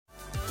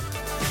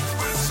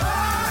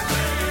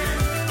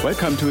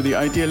Welcome to the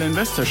Ideal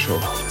Investor Show.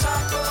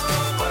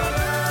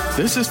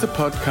 This is the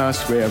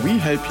podcast where we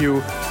help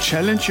you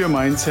challenge your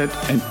mindset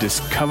and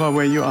discover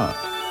where you are.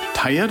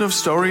 Tired of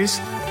stories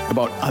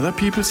about other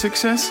people's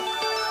success?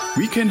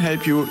 We can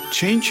help you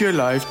change your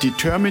life,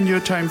 determine your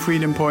time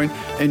freedom point,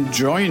 and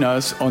join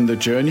us on the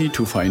journey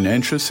to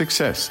financial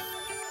success.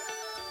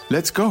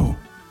 Let's go.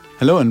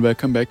 Hello and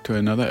welcome back to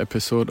another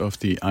episode of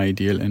the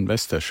Ideal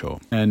Investor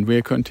Show. And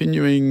we're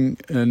continuing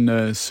in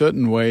a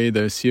certain way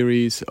the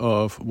series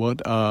of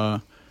what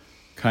are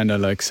kind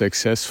of like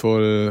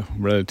successful,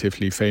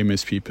 relatively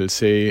famous people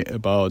say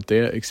about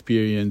their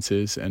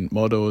experiences and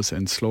mottos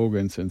and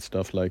slogans and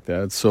stuff like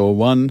that. So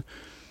one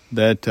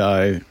that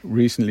I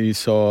recently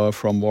saw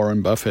from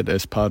Warren Buffett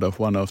as part of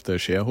one of the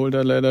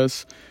shareholder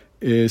letters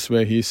is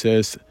where he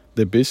says,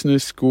 the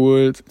business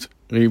schools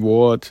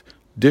reward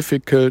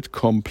difficult,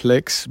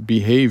 complex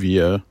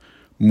behavior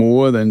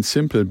more than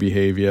simple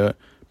behavior,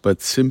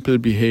 but simple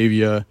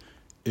behavior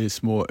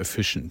is more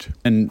efficient.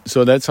 And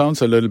so that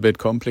sounds a little bit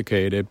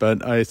complicated,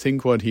 but I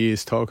think what he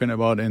is talking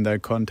about in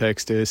that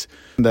context is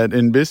that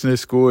in business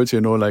schools,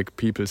 like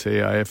people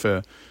say, I have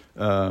a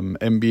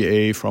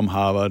MBA from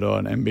Harvard or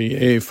an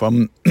MBA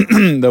from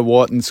the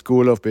Wharton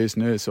School of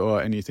Business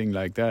or anything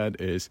like that,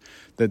 is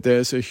that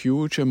there's a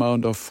huge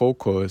amount of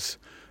focus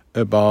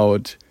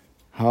about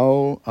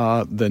how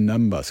are the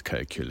numbers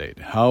calculated?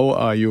 How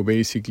are you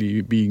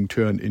basically being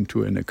turned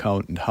into an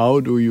accountant?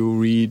 How do you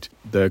read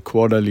the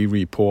quarterly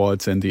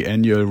reports and the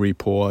annual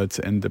reports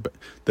and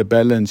the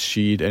balance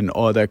sheet and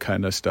all that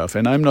kind of stuff?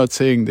 And I'm not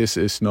saying this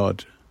is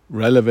not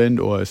relevant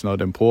or is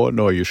not important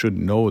or you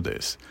shouldn't know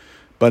this,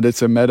 but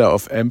it's a matter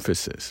of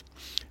emphasis.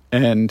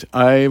 And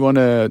I want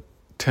to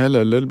tell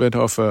a little bit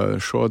of a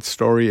short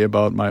story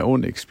about my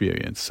own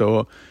experience.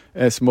 So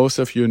as most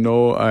of you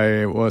know,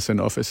 I was an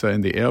officer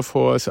in the Air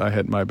Force. I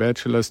had my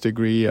bachelor's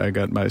degree. I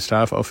got my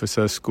staff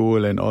officer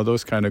school and all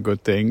those kind of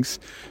good things.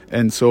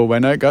 And so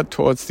when I got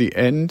towards the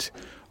end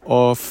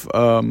of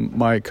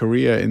my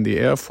career in the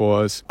Air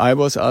Force, I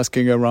was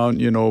asking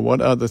around,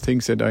 what are the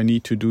things that I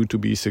need to do to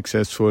be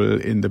successful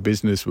in the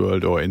business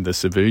world or in the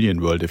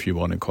civilian world, if you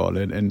want to call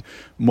it. And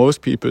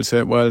most people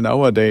said, well,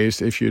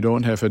 nowadays, if you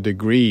don't have a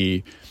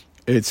degree,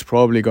 it's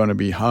probably going to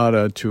be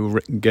harder to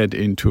get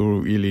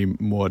into really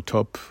more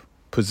top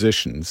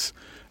positions.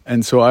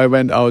 And so I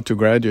went out to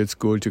graduate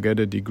school to get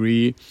a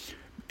degree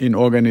in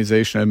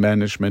organizational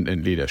management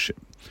and leadership.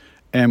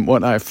 And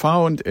what I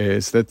found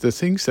is that the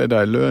things that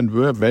I learned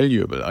were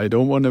valuable. I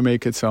don't want to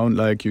make it sound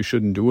like you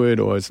shouldn't do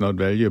it or it's not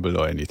valuable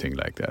or anything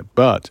like that.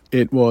 But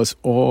it was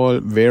all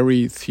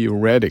very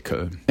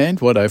theoretical. And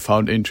what I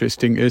found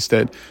interesting is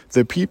that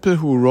the people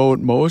who wrote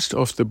most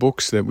of the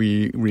books that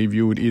we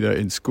reviewed either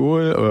in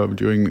school or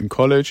during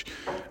college,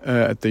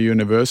 at the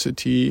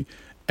university,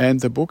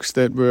 and the books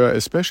that were,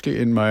 especially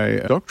in my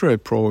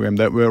doctorate program,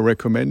 that were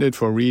recommended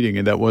for reading,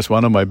 and that was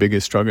one of my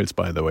biggest struggles,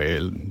 by the way.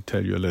 I'll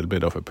tell you a little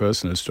bit of a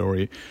personal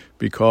story,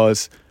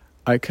 because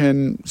I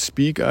can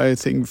speak, I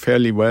think,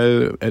 fairly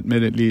well,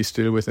 admittedly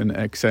still with an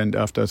accent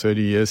after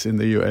 30 years in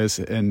the US,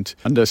 and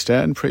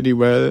understand pretty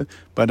well,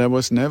 but I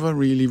was never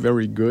really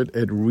very good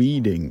at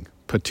reading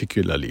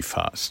particularly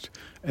fast.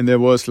 And there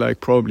was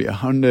probably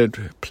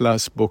 100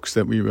 plus books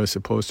that we were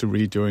supposed to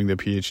read during the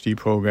PhD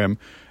program.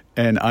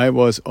 And I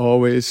was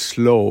always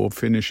slow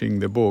finishing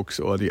the books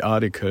or the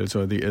articles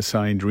or the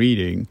assigned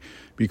reading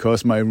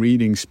because my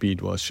reading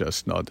speed was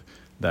just not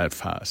that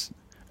fast.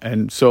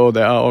 And so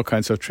there are all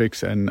kinds of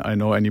tricks, and I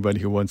know anybody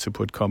who wants to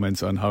put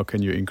comments on how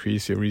can you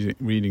increase your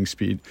reading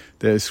speed,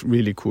 there's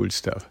really cool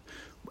stuff.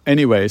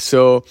 Anyway,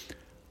 so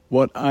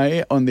what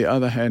I, on the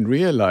other hand,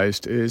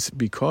 realized is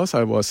because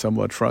I was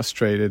somewhat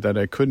frustrated that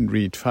I couldn't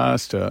read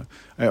faster,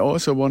 I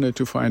also wanted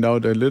to find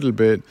out a little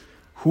bit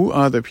who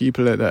are the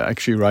people that are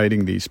actually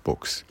writing these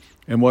books.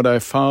 And what I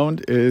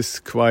found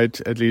is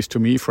quite, at least to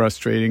me,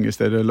 frustrating, is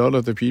that a lot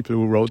of the people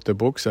who wrote the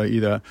books are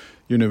either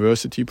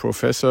university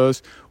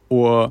professors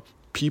or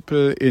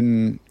people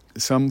in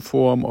some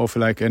form of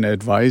an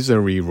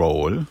advisory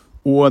role,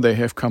 or they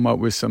have come up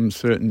with some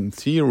certain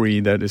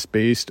theory that is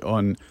based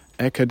on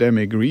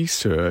academic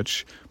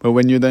research. But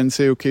when you then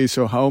say, okay,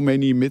 so how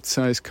many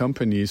mid-sized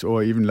companies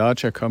or even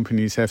larger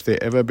companies have they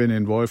ever been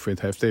involved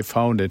with? Have they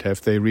founded? Have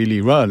they really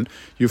run?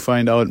 You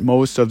find out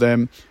most of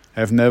them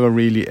have never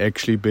really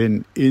actually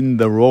been in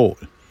the role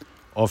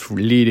of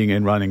leading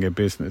and running a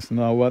business.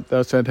 Now, what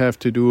does that have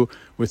to do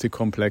with the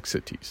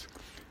complexities?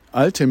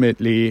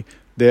 Ultimately,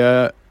 there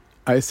are,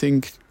 I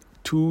think,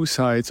 two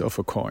sides of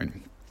a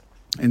coin.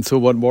 And so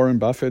what Warren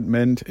Buffett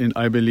meant,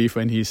 I believe,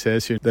 when he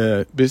says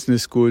the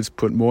business schools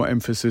put more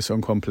emphasis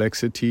on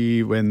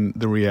complexity when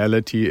the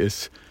reality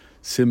is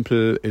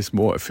simple is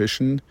more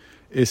efficient,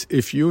 is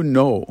if you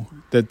know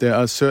that there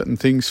are certain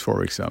things,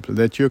 for example,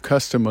 that your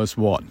customers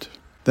want,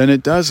 then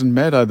it doesn't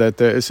matter that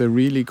there is a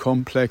really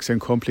complex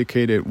and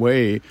complicated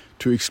way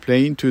to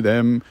explain to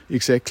them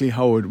exactly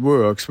how it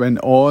works when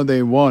all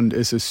they want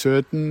is a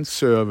certain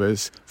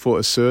service for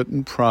a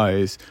certain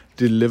price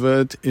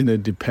delivered in a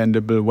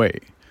dependable way.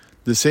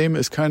 The same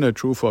is kind of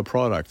true for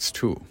products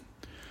too.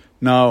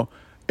 Now,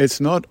 it's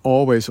not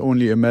always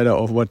only a matter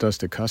of what does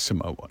the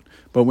customer want.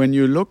 But when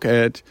you look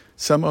at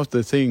some of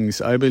the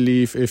things, I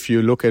believe if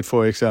you look at,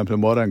 for example,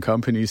 modern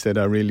companies that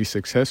are really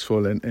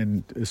successful,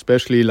 and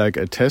especially like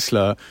a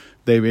Tesla,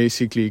 they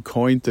basically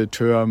coined the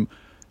term,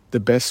 the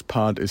best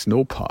part is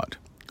no part,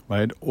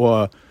 right?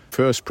 Or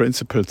first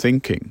principle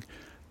thinking.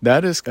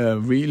 That is a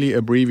really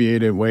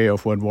abbreviated way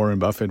of what Warren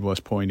Buffett was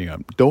pointing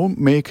out. Don't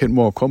make it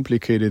more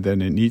complicated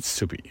than it needs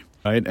to be,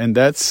 right? And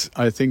that's,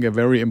 I think, a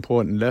very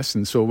important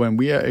lesson. So when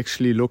we are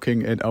actually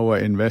looking at our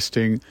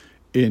investing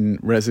in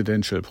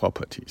residential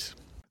properties,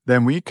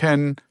 then we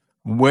can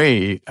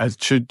weigh, I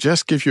should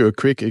just give you a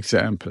quick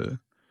example.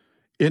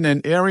 In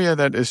an area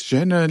that is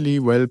generally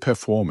well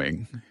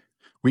performing,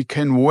 we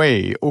can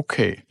weigh,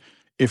 okay,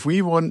 if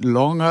we want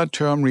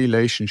longer-term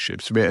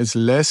relationships where it's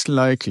less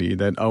likely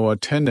that our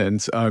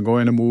tenants are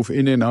going to move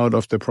in and out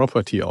of the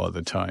property all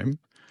the time,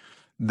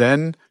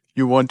 then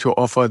you want to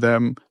offer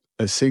them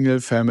a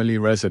single-family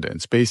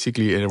residence,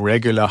 basically a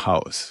regular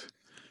house.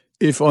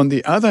 If, on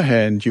the other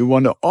hand, you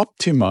want to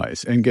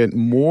optimize and get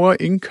more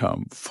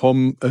income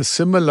from a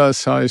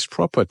similar-sized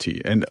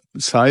property, and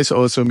size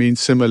also means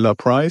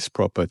similar-price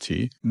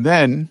property,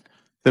 then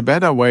the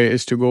better way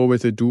is to go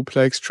with a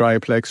duplex,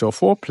 triplex, or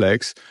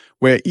fourplex,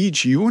 where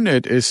each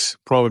unit is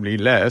probably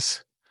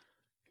less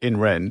in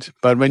rent.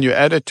 But when you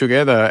add it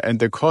together and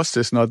the cost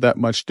is not that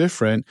much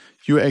different,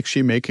 you're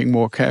actually making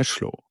more cash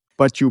flow.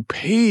 But you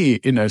pay,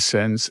 in a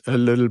sense, a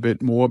little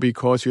bit more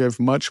because you have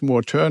much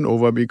more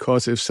turnover,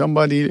 because if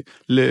somebody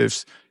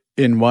lives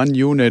in one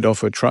unit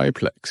of a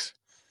triplex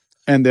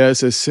and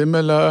there's a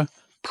similar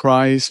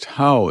priced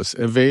house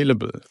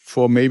available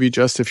for maybe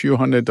just a few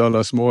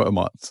 $100s more a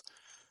month,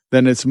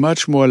 then it's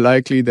much more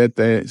likely that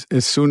they,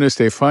 as soon as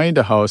they find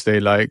a house they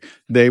like,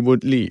 they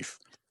would leave.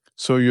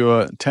 So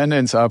your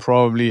tenants are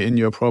probably in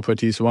your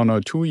properties 1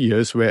 or 2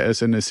 years,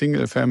 whereas in a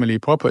single family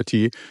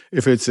property,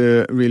 if it's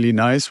a really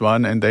nice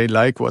one and they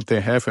like what they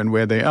have and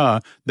where they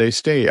are, they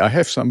stay. I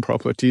have some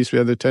properties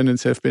where the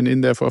tenants have been in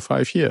there for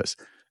 5 years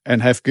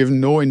and have given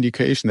no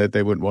indication that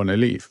they would want to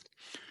leave,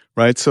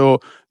 right?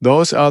 So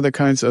those are the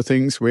kinds of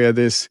things where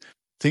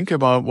think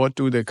about what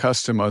do the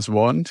customers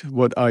want,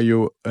 what are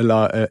you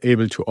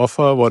able to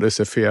offer, what is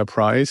a fair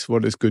price,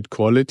 what is good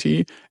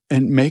quality,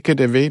 and make it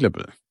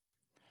available.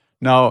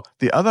 Now,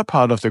 the other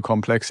part of the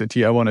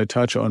complexity I want to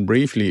touch on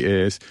briefly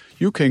is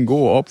you can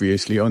go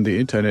obviously on the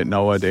internet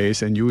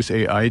nowadays and use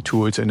AI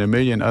tools and a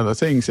million other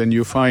things, and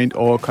you find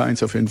all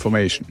kinds of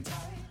information.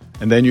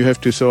 And then you have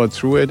to sort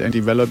through it and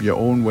develop your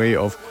own way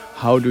of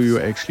how do you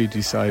actually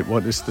decide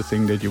what is the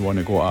thing that you want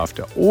to go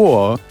after.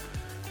 Or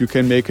you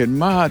can make it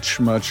much,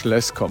 much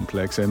less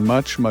complex and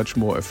much, much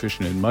more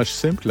efficient and much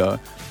simpler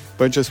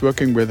by just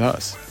working with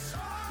us.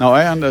 Now,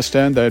 I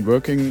understand that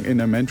working in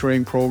a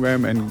mentoring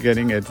program and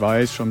getting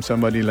advice from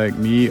somebody like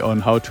me on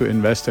how to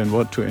invest and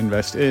what to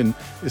invest in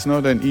is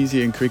not an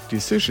easy and quick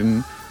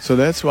decision. So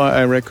that's why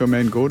I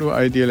recommend go to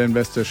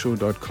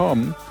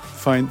idealinvestorshow.com,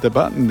 find the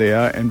button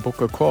there and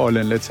book a call,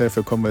 and let's have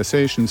a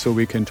conversation so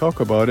we can talk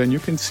about it and you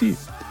can see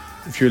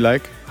if you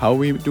like how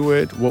we do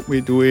it, what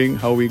we're doing,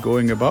 how we're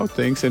going about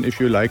things. And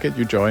if you like it,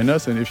 you join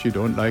us. And if you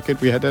don't like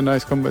it, we had a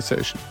nice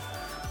conversation.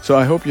 So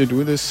I hope you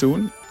do this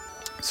soon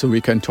so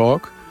we can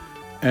talk.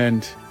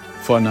 And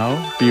for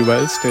now, be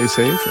well, stay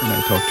safe, and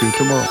I'll talk to you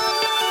tomorrow.